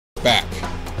back.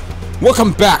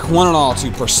 Welcome back, one and all, to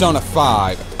Persona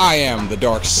 5. I am the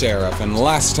Dark Seraph, and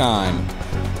last time,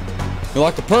 we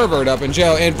locked the pervert up in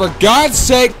jail, and for God's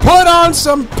sake, put on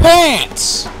some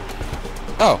pants!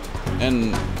 Oh,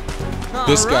 and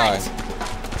this guy.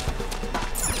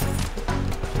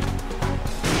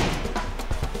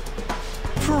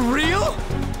 For real?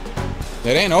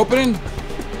 It ain't opening?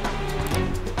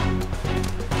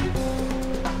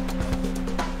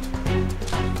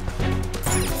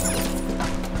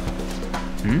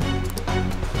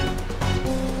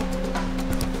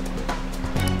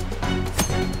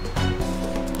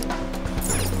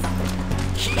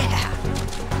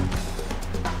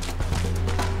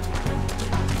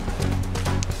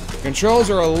 Controls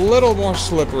are a little more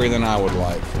slippery than I would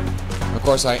like. Of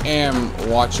course, I am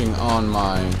watching on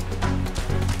my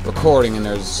recording, and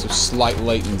there's a slight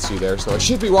latency there, so I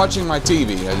should be watching my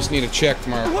TV. I just need to check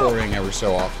my recording every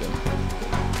so often.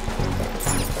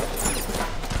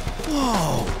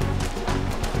 Whoa!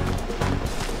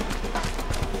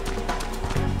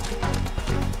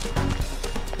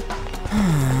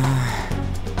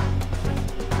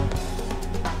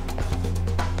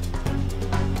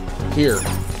 Here.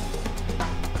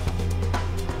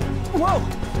 Whoa!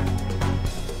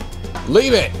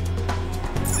 Leave it!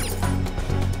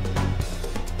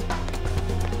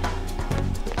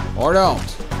 Or don't.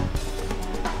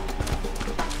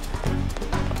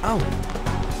 Oh.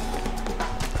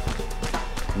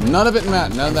 None of that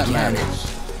matters.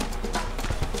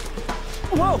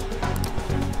 Whoa!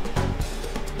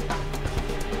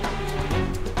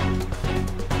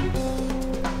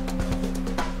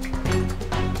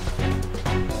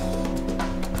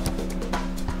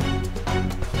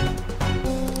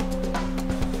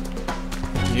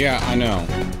 Yeah, I know.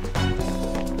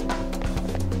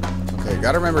 Okay,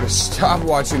 gotta remember to stop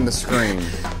watching the screen.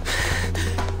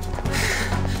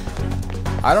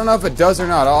 I don't know if it does or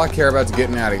not. All I care about is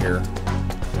getting out of here.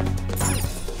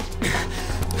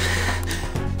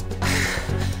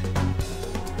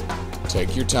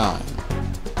 Take your time.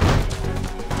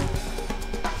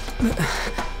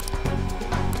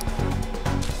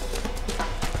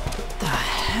 The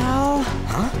hell?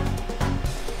 Huh?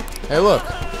 Hey, look.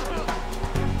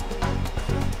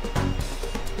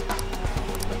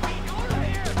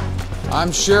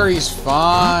 I'm sure he's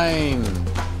fine.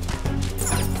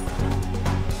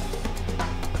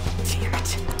 Damn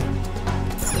it.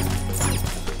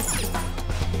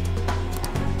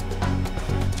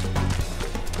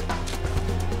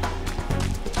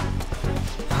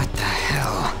 What the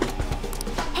hell?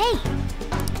 Hey!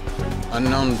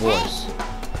 Unknown voice.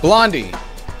 Blondie!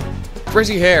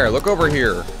 Frizzy hair, look over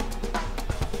here.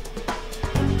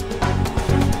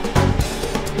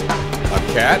 A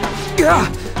cat?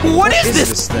 Ugh. What is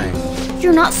this thing?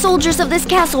 You're not soldiers of this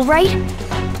castle, right?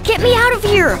 Get me out of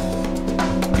here!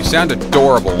 You sound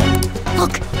adorable.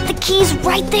 Look, the key's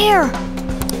right there!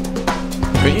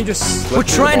 Couldn't you just slip We're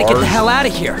through trying to get the bars? hell out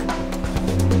of here.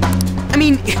 I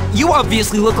mean, you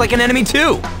obviously look like an enemy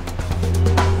too.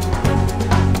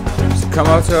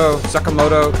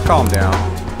 Sakamoto, calm down.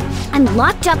 I'm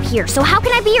locked up here, so how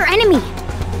can I be your enemy?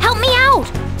 Help me out!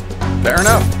 Fair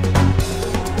enough.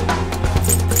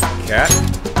 Cat?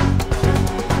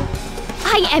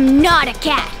 I am not a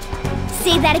cat!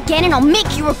 Say that again and I'll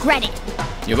make you regret it!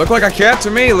 You look like a cat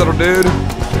to me, little dude.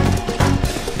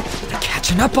 They're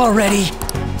catching up already.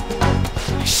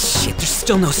 Shit, there's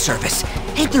still no service.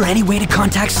 Ain't there any way to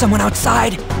contact someone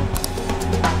outside?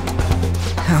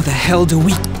 How the hell do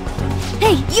we...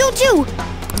 Hey, you too!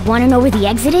 Wanna know where the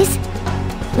exit is?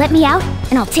 Let me out,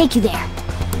 and I'll take you there.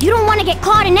 You don't want to get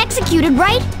caught and executed,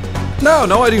 right? No,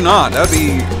 I do not. That'd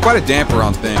be quite a damper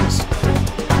on things.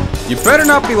 You better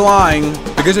not be lying,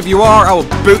 because if you are, I will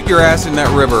boot your ass in that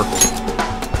river.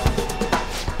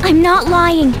 I'm not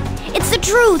lying. It's the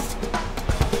truth.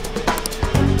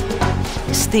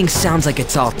 This thing sounds like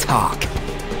it's all talk.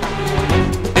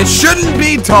 It shouldn't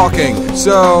be talking,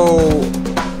 so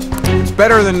it's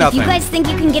better than If nothing. you guys think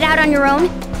you can get out on your own,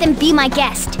 then be my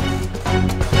guest.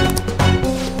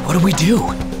 What do we do?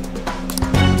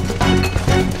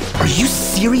 Are you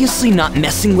seriously not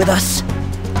messing with us?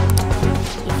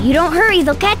 If you don't hurry,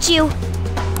 they'll catch you.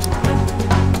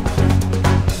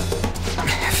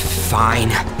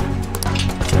 Fine.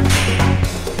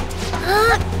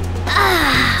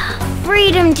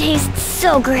 Freedom tastes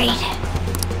so great.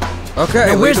 Okay,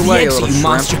 Now, lead where's the the way, exit, little you shrimp.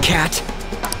 monster cat?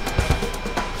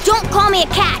 Don't call me a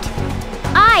cat.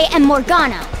 I am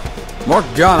Morgana.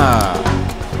 Morgana.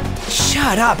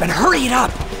 Shut up and hurry it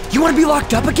up! You want to be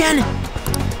locked up again?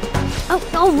 Oh,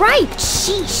 all right.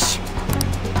 Sheesh.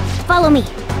 Follow me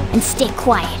and stay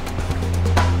quiet.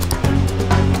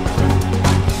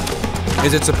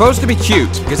 Is it supposed to be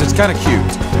cute? Because it's kind of cute.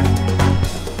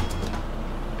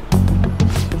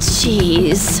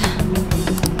 Jeez.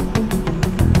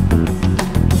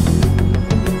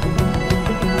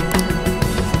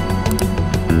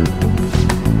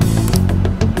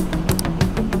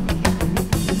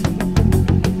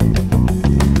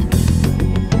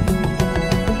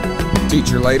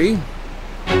 Teacher lady?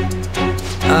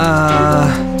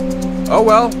 Oh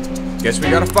well, guess we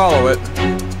gotta follow it.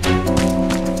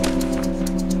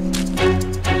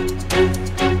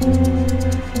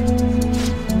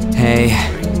 Hey.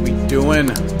 What are we doing?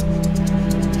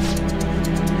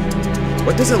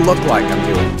 What does it look like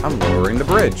I'm doing? I'm lowering the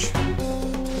bridge.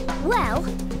 Well...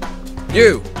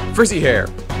 You! Frizzy hair!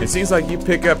 It seems like you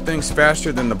pick up things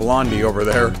faster than the blondie over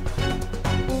there.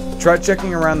 Try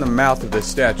checking around the mouth of this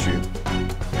statue.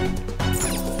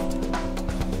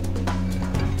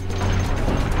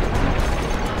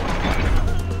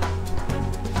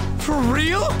 For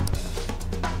real?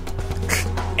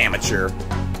 Amateur.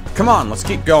 Come on, let's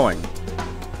keep going.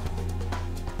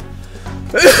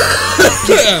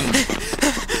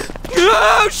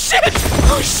 Oh shit!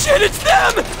 Oh shit, it's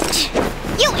them!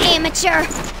 You amateur!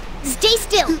 Stay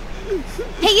still!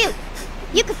 Hey you!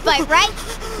 You can fight, right?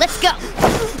 Let's go!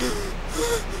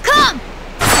 Come!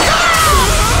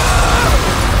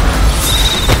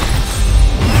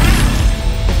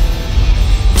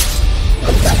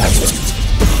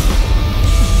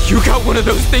 You got one of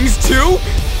those things too?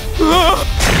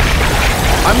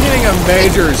 I'm getting a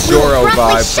major Zorro Roughly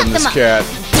vibe shut from this them up.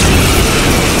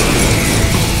 cat.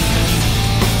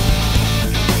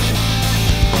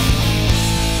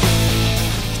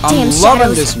 I'm Damn loving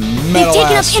shadows. this They've metal taken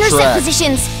up ass intercept track.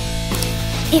 positions.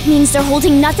 It means they're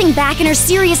holding nothing back and are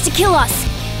serious to kill us.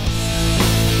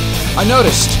 I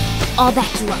noticed. I'll back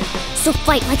you up. So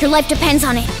fight like your life depends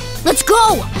on it. Let's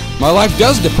go! My life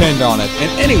does depend on it.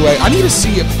 And anyway, I need to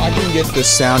see if I can get the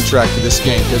soundtrack to this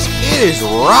game because it is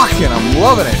rocking. I'm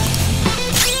loving it.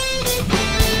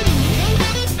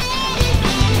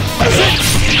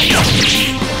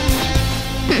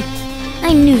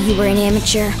 I knew you were an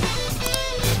amateur.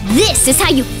 This is how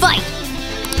you fight!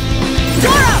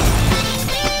 Goro!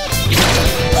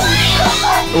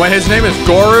 When his name is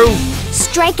Goru?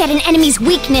 Strike at an enemy's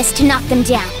weakness to knock them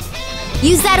down.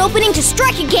 Use that opening to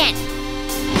strike again!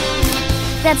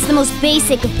 That's the most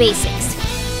basic of basics.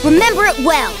 Remember it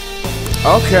well.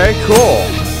 Okay, cool.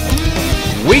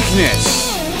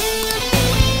 Weakness.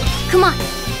 Come on,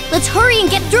 let's hurry and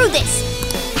get through this.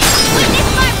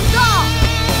 Witness my resolve!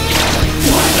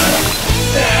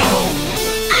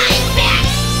 I'm back!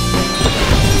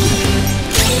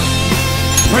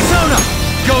 Persona!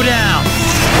 Go down!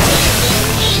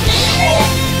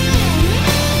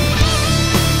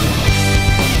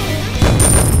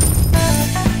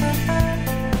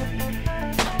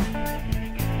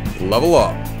 Level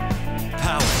up.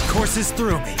 Power courses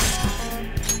through me.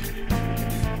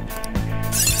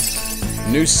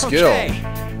 New skill. Okay.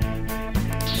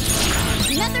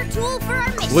 Another tool for our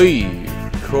mission. Cleave.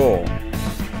 Cool.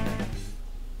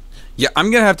 Yeah,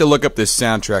 I'm gonna have to look up this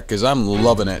soundtrack because I'm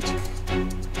loving it.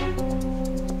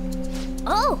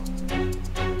 Oh,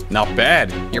 Not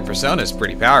bad. Your persona is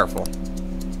pretty powerful.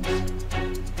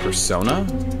 Persona?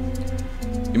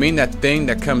 You mean that thing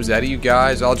that comes out of you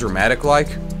guys all dramatic like?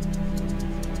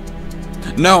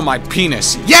 No, my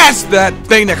penis. Yes, that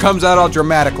thing that comes out all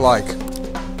dramatic like.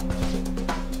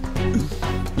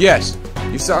 Yes,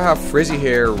 you saw how Frizzy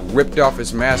Hair ripped off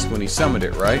his mask when he summoned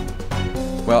it, right?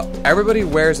 Well, everybody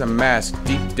wears a mask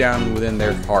deep down within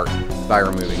their heart. By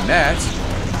removing that...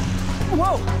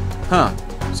 Whoa! Huh,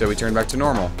 so we turn back to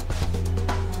normal.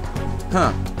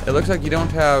 Huh, it looks like you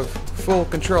don't have full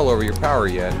control over your power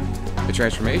yet. The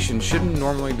transformation shouldn't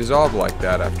normally dissolve like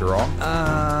that after all.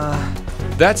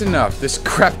 That's enough. This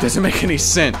crap doesn't make any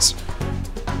sense.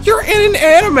 You're in an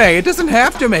anime. It doesn't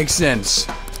have to make sense.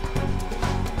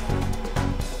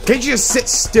 Can't you just sit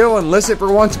still and listen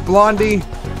for once, Blondie?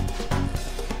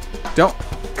 Don't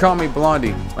call me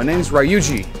Blondie. My name's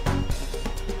Ryuji.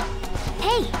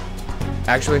 hey,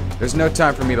 Actually, there's no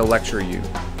time for me to lecture you.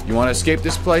 You want to escape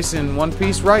this place in one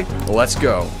piece, right? Well, let's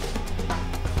go.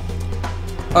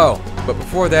 Oh, but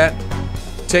before that,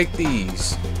 take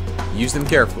these. Use them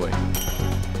carefully.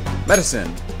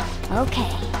 Medicine. okay.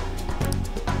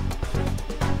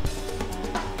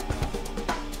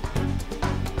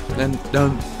 Dun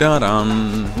dun dun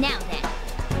dun. Now then.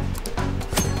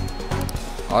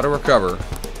 Auto recover.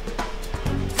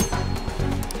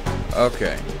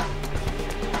 Okay.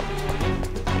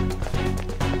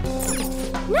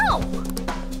 No!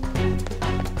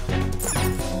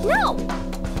 No!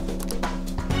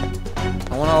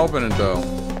 I want to open it though.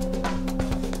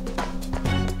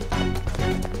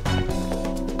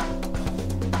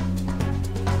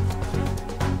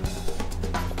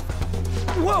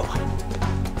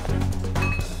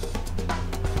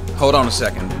 Hold on a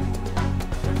second.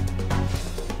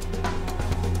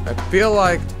 I feel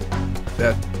like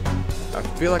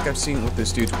I've seen what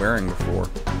this dude's wearing before.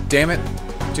 Damn it.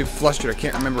 I'm too flustered, I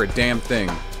can't remember a damn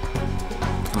thing.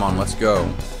 Come on, let's go.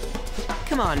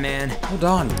 Come on, man. Hold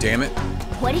on, damn it.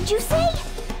 What did you say?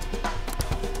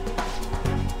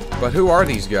 But who are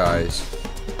these guys?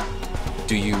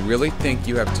 Do you really think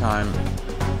you have time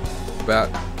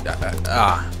about...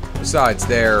 besides,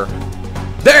 there!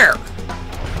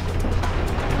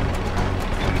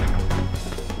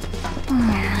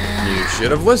 You should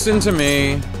have listened to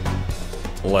me.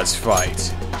 Let's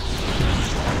fight.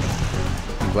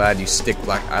 I'm glad you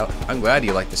I'm glad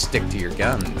you like to stick to your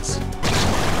guns.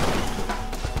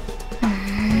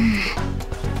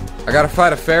 I gotta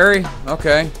fight a fairy?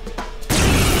 Okay.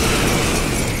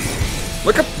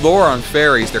 Look up lore on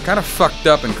fairies. They're kind of fucked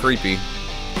up and creepy.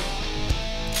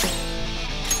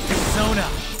 Persona!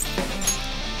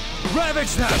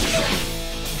 Ravage them!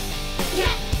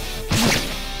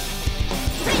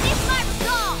 Finish my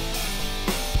resolve!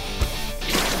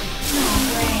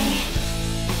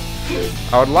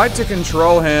 I would like to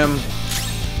control him.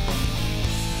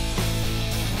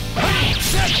 Time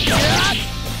for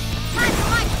my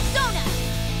persona!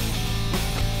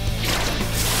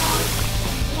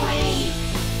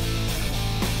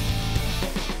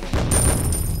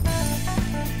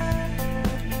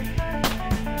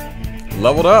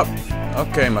 Leveled up.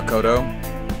 Okay, Makoto.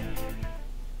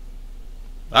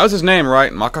 That was his name,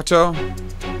 right? Makoto?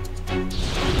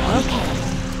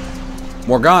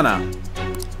 Morgana.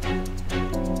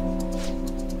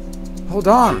 Hold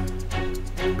on.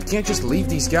 We can't just leave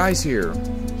these guys here.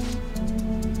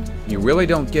 You really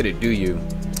don't get it, do you?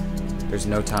 There's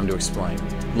no time to explain.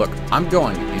 Look, I'm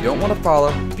going. If you don't want to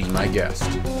follow, be my guest.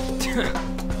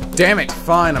 Damn it,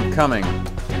 fine, I'm coming.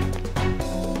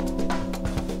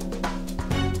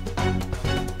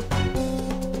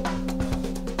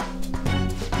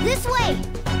 This way!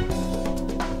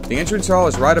 The entrance hall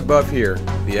is right above here.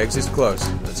 The exit's close.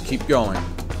 Let's keep going.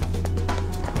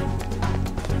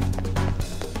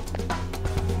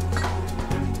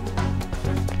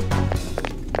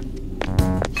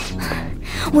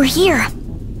 We're here!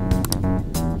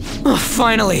 Oh,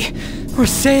 finally! We're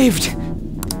saved!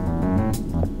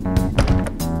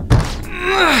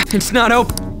 It's not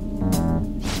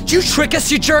open. Did you trick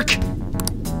us, you jerk?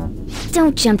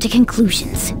 Don't jump to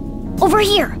conclusions. Over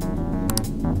here!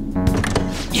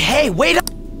 Hey, wait up!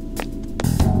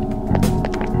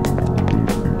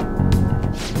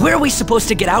 Where are we supposed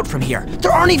to get out from here?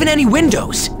 There aren't even any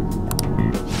windows!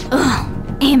 Ugh,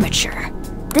 amateur.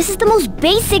 This is the most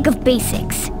basic of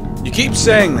basics. You keep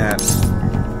saying that.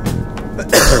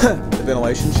 The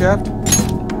ventilation shaft?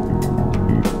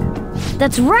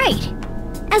 That's right!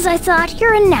 As I thought,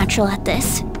 you're a natural at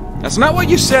this. That's not what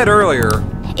you said earlier.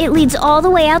 It leads all the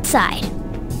way outside.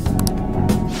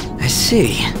 I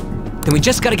see. Then we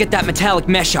just gotta get that metallic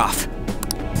mesh off.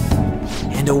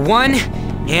 And a 1,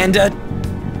 and a...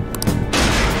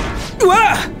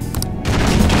 Ah!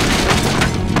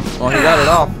 Well, he got it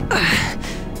off.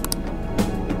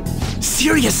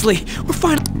 Seriously, we're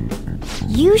finally...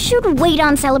 You should wait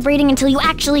on celebrating until you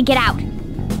actually get out.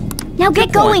 Now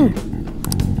get going!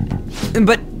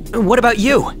 But what about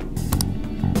you?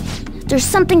 There's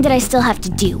something that I still have to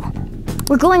do.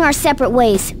 We're going our separate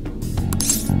ways.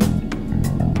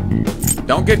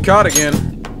 Don't get caught again.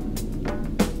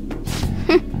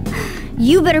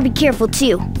 You better be careful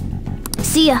too.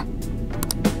 See ya.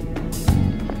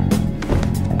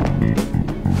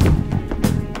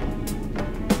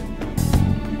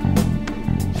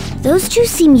 Those two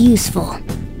seem useful.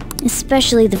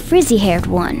 Especially the frizzy-haired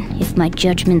one, if my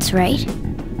judgment's right.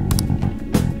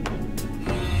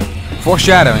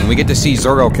 Foreshadowing, we get to see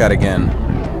Zorgocat again.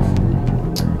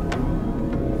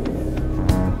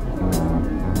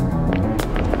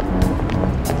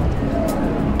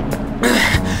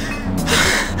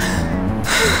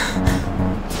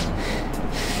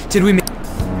 Did we make...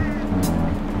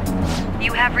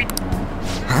 You have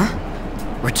Huh?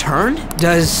 Return?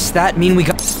 Does that mean we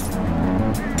got...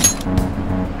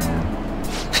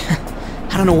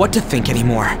 I don't know what to think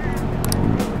anymore.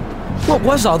 What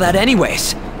was all that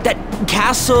anyways? That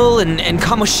castle and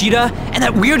Kamoshida and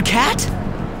that weird cat?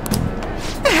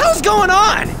 What the hell's going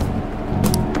on?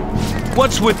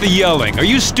 What's with the yelling? Are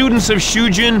you students of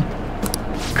Shujin?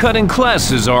 Cutting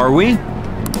classes, are we?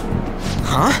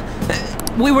 Huh?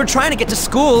 We were trying to get to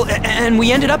school and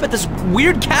we ended up at this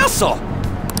weird castle.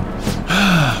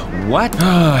 What?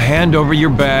 Hand over your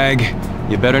bag.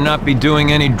 You better not be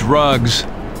doing any drugs.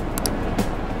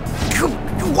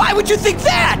 Why would you think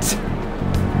that?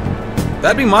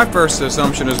 That'd be my first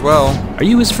assumption as well. Are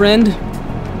you his friend?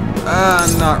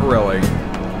 Not really.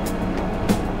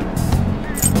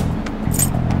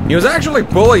 He was actually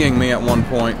bullying me at one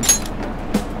point.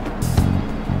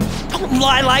 Don't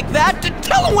lie like that!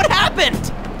 Tell him what happened!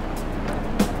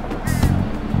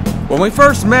 When we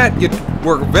first met, you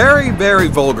were very, very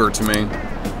vulgar to me.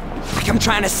 Like I'm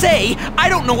trying to say, I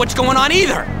don't know what's going on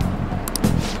either!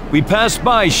 We passed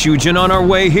by Shujin on our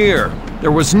way here.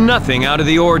 There was nothing out of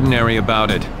the ordinary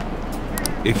about it.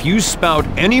 If you spout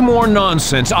any more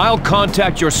nonsense, I'll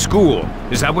contact your school.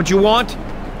 Is that what you want?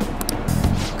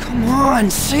 Come on,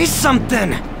 say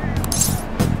something!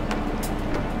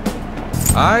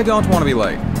 I don't want to be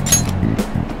late.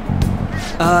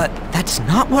 That's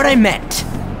not what I meant.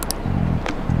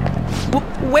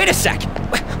 Wait a sec!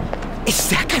 Is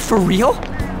that guy for real?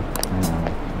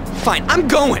 Fine, I'm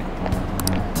going!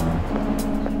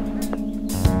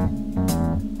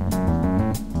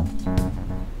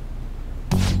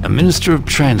 A Minister of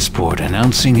Transport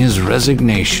announcing his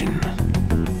resignation.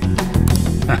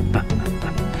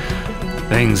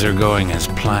 Things are going as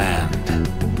planned.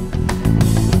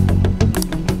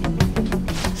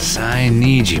 Sai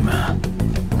Nijima.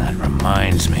 That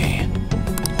reminds me.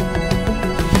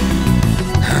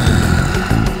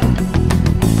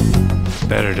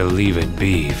 Better to leave it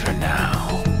be for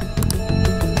now.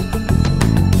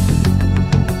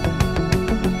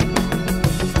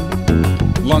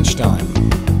 Lunchtime.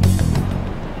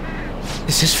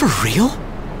 Is this for real?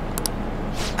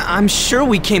 I'm sure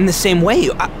we came the same way.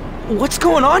 What's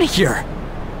going on here?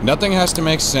 Nothing has to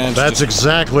make sense. That's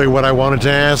exactly what I wanted to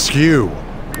ask you.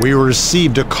 We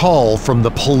received a call from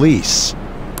the police.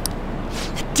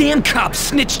 The damn cops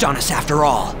snitched on us after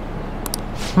all.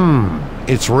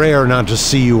 It's rare not to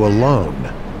see you alone.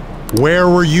 Where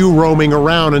were you roaming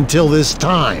around until this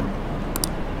time?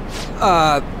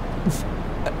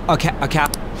 Okay.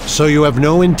 So you have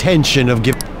no intention of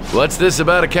giving... What's this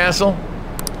about a castle?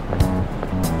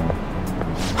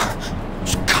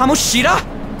 Kamoshida?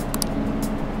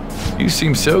 You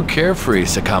seem so carefree,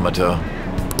 Sakamoto.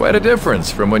 Quite a difference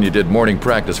from when you did morning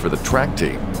practice for the track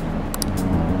team.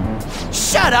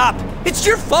 Shut up! It's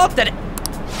your fault that...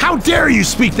 How dare you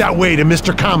speak that way to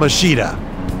Mr. Kamoshida?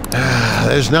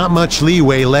 There's not much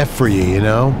leeway left for you, you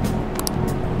know?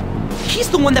 He's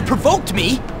the one that provoked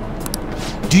me!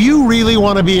 Do you really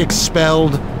want to be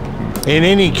expelled? In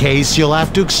any case, you'll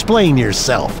have to explain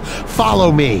yourself.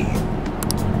 Follow me.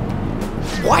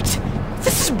 What?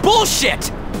 This is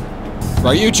bullshit!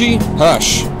 Ryuichi,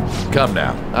 hush. Come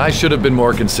now, I should have been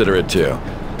more considerate too.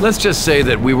 Let's just say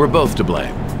that we were both to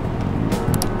blame.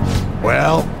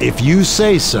 Well, if you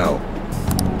say so.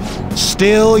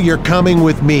 Still, you're coming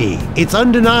with me. It's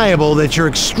undeniable that you're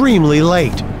extremely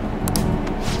late.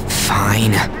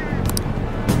 Fine.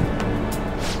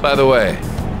 By the way,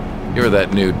 you're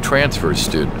that new transfer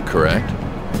student, correct?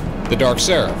 The Dark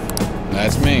Seraph.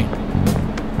 That's me.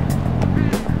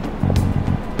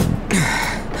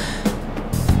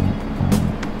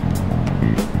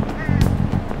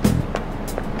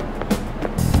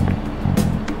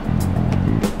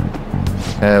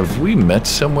 Have we met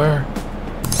somewhere?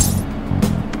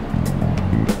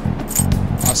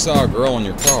 I saw a girl in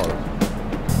your car.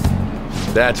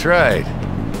 That's right.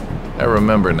 I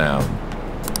remember now.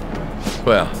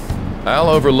 Well, I'll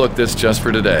overlook this just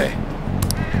for today.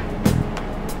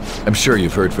 I'm sure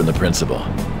you've heard from the principal.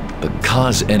 But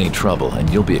cause any trouble and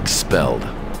you'll be expelled.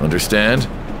 Understand?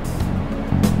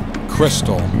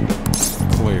 Crystal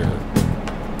clear.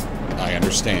 I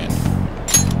understand.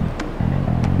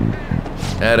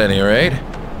 At any rate,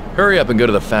 hurry up and go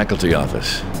to the faculty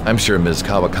office. I'm sure Ms.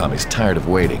 Kawakami's tired of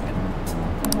waiting.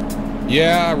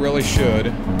 Yeah, I really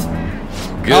should.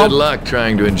 Good luck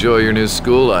trying to enjoy your new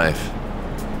school life.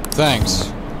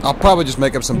 Thanks. I'll probably just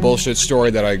make up some bullshit story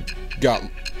that I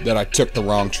took the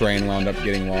wrong train, wound up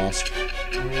getting lost.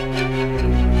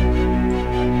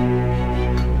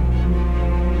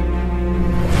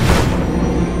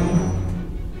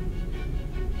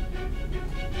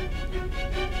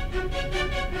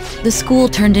 The school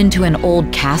turned into an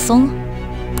old castle?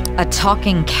 A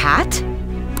talking cat?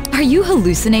 Are you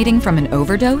hallucinating from an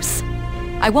overdose?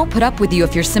 I won't put up with you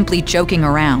if you're simply joking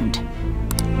around.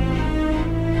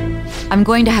 I'm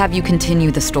going to have you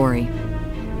continue the story.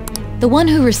 The one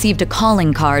who received a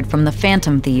calling card from the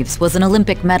Phantom Thieves was an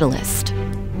Olympic medalist.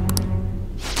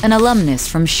 An alumnus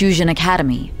from Shujin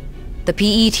Academy, the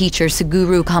PE teacher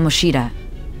Suguru Kamoshida.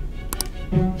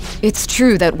 It's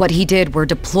true that what he did were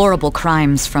deplorable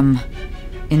crimes from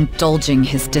indulging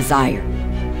his desire.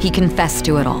 He confessed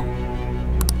to it all.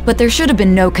 But there should have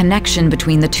been no connection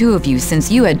between the two of you since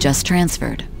you had just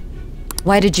transferred.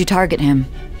 Why did you target him?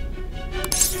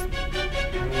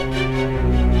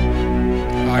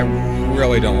 I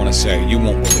really don't want to say. You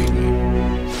won't believe me.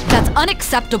 That's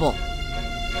unacceptable.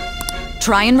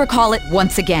 Try and recall it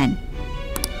once again.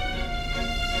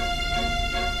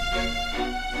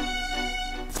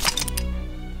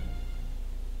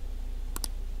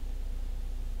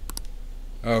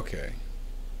 Okay.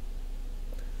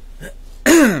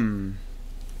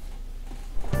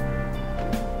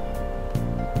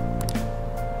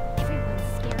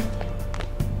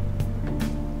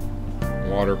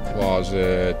 Water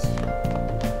closet.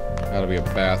 That'll be a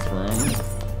bathroom.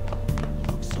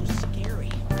 So scary.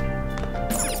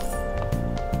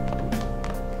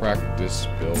 Practice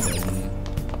building.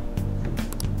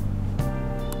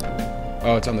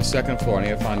 Oh, it's on the second floor. I need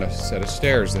to find a set of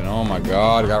stairs then. Oh my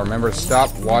god, I gotta remember to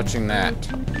stop watching that.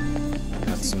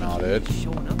 That's not it.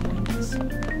 Showing up like this.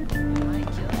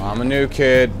 I'm a new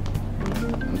kid.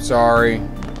 I'm sorry.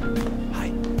 Hi.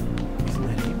 Isn't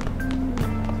that him?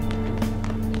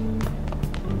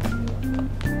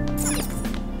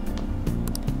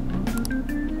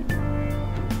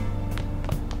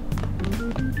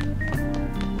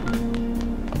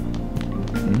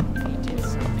 He did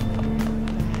something.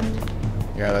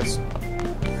 Yeah, that's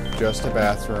just a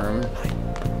bathroom.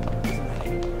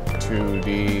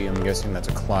 2D, I'm guessing that's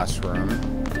a classroom.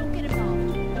 Don't get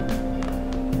involved. You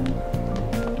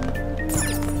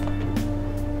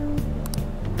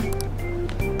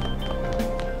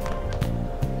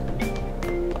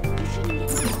shouldn't get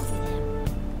involved with him.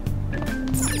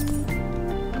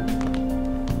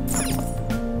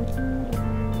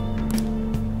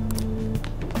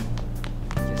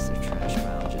 Guess the trash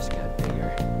pile just got bigger.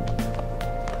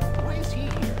 Why is he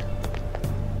here?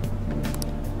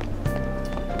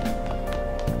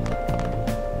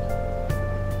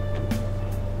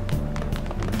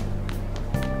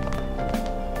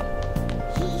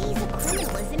 He's a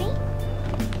criminal, isn't he?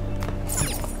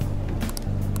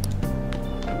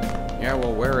 Yeah,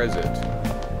 well, where is it?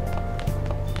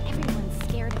 Everyone's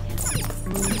scared of him.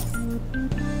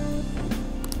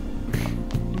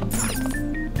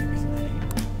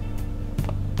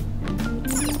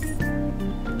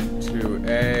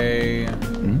 2A.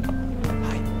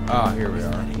 Ah, here we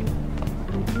are.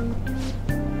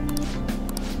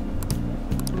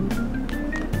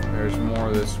 There's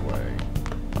more this way.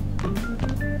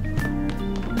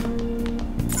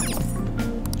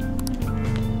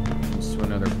 Let's to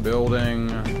another building.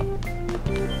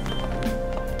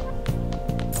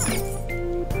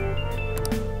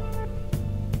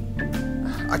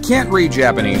 I can't read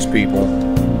Japanese, people.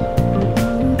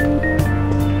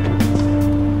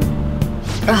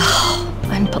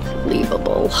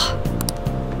 Unbelievable.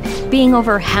 Being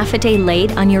over half a day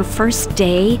late on your first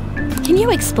day? Can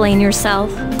you explain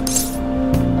yourself?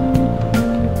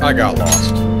 I got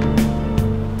lost.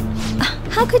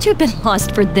 How could you have been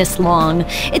lost for this long?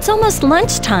 It's almost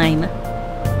lunchtime.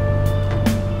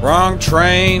 Wrong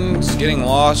trains, getting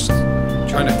lost,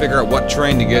 trying to figure out what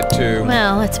train to get to.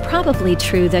 Well, it's probably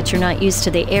true that you're not used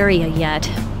to the area yet,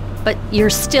 but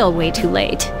you're still way too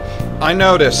late. I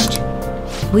noticed.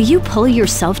 Will you pull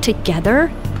yourself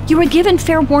together? You were given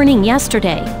fair warning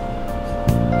yesterday.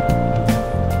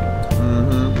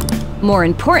 More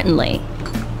importantly,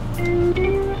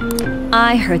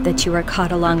 I heard that you were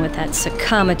caught along with that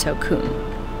Sakamoto-kun.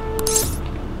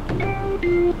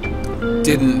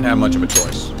 Didn't have much of a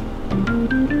choice.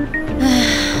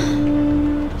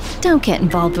 Don't get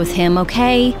involved with him,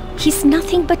 okay? He's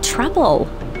nothing but trouble.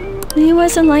 He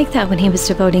wasn't like that when he was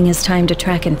devoting his time to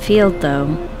track and field,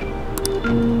 though.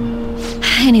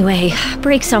 Anyway,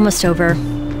 break's almost over.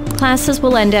 Classes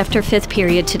will end after 5th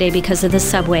period today because of the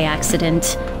subway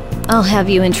accident. I'll have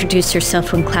you introduce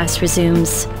yourself when class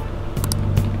resumes.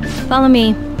 Follow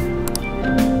me.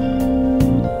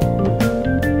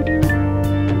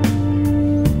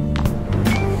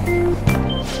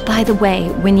 By the way,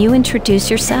 when you introduce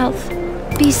yourself,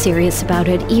 be serious about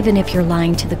it even if you're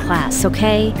lying to the class,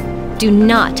 okay? Do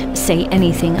not say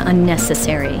anything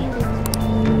unnecessary.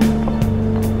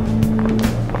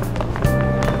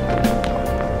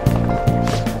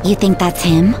 You think that's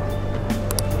him?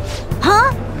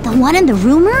 Huh? The one in the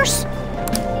rumors?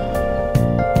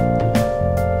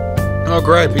 Oh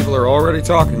great, people are already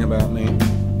talking about me.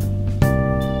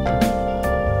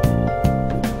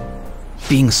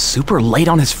 Being super late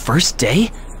on his first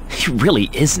day? He really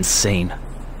is insane.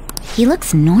 He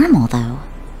looks normal, though.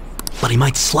 But he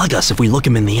might slug us if we look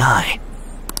him in the eye.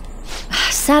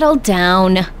 Settle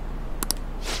down.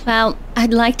 Well,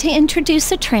 I'd like to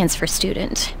introduce a transfer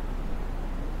student.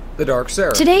 The Dark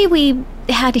Sarah. Today we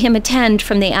had him attend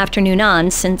from the afternoon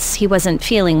on since he wasn't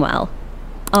feeling well.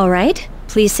 All right,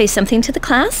 please say something to the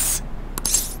class.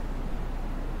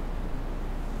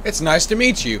 It's nice to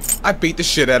meet you. I beat the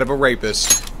shit out of a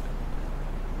rapist.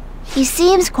 He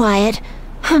seems quiet,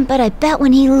 but I bet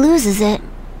when he loses it...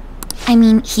 I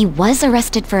mean, he was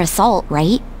arrested for assault,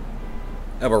 right?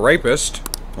 Of a rapist?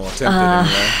 Well, attempted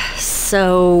anyway.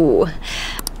 So...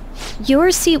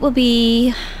 your seat will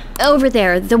be... over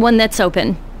there, the one that's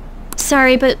open.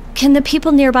 Sorry, but can the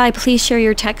people nearby please share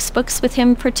your textbooks with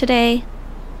him for today?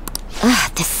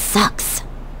 Ugh, this sucks.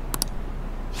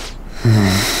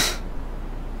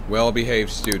 Well-behaved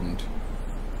student.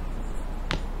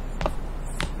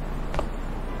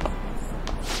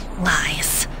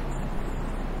 Lies.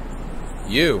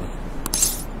 You're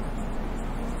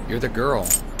the girl.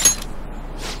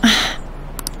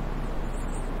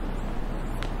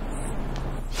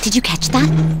 Did you catch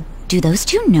that? Do those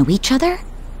two know each other?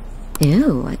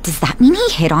 Ew, does that mean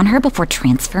he hit on her before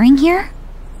transferring here?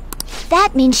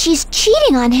 That means she's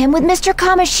cheating on him with Mr.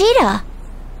 Kamoshida.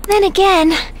 Then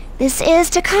again, this is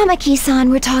Takamaki-san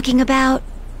we're talking about.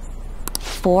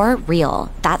 For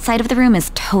real, that side of the room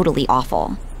is totally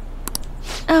awful.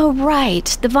 Oh, right.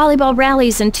 The volleyball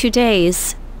rally's in 2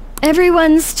 days.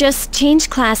 Everyone's just changed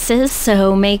classes,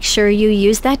 so make sure you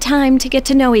use that time to get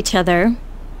to know each other.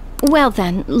 Well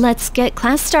then, let's get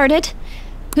class started.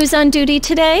 Who's on duty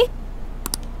today?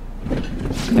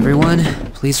 Everyone,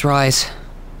 please rise.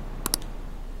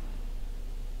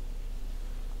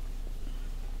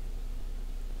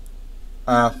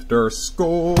 After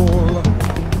school.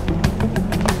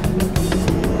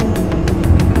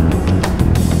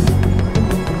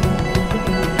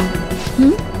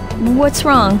 What's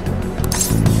wrong?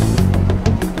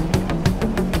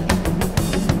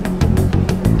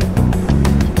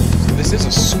 So this is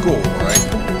a school, right?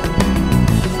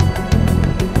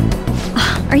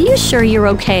 Are you sure you're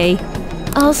okay?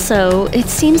 Also, it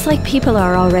seems like people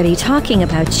are already talking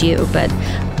about you, but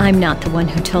I'm not the one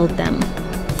who told them.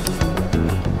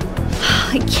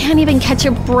 I can't even catch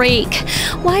a break.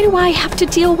 Why do I have to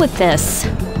deal with this?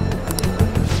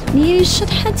 You should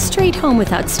head straight home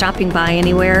without stopping by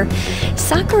anywhere.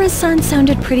 Sakura-san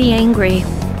sounded pretty angry.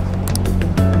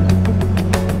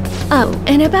 Oh,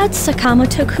 and about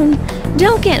Sakamoto-kun,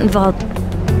 don't get involved.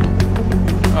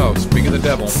 Oh, speak of the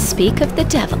devil. Speak of the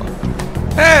devil.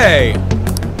 Hey!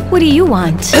 What do you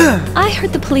want? I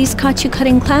heard the police caught you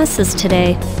cutting classes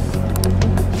today.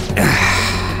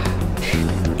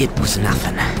 It was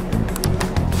nothing.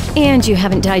 And you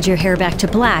haven't dyed your hair back to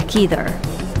black either.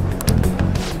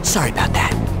 Sorry about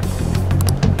that.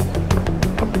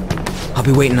 I'll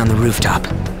be waiting on the rooftop.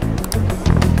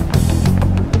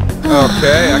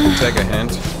 Okay, I can take a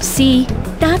hint. See,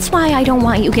 that's why I don't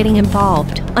want you getting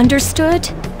involved. Understood?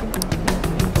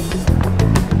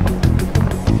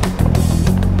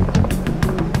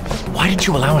 Why did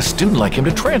you allow a student like him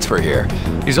to transfer here?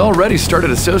 He's already started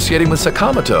associating with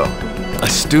Sakamoto. A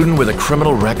student with a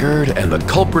criminal record and the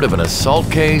culprit of an assault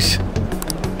case?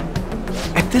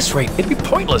 At this rate, it'd be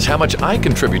pointless how much I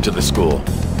contribute to the school.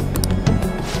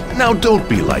 Now don't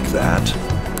be like that.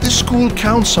 This school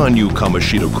counts on you,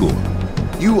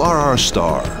 Kamoshida-kun. You are our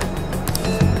star.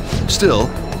 Still,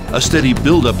 a steady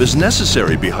build-up is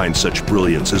necessary behind such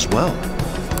brilliance as well.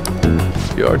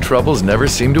 Your troubles never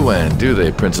seem to end, do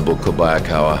they, Principal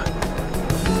Kobayakawa?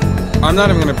 I'm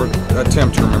not even gonna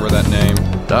attempt to remember that name.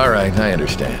 All right, I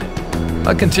understand.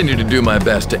 I'll continue to do my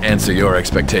best to answer your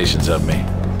expectations of me.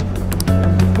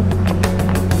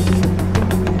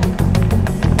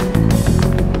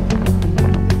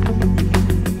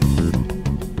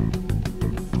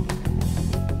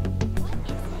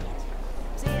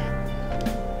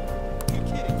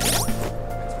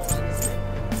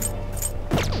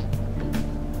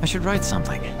 I should write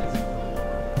something.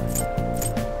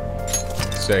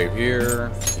 Save here.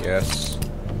 Yes.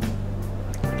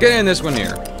 Get in this one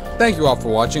here. Thank you all for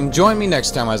watching. Join me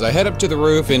next time as I head up to the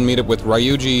roof and meet up with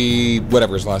Ryuji,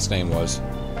 whatever his last name was.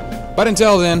 But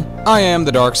until then, I am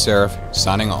the Dark Seraph,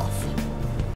 signing off.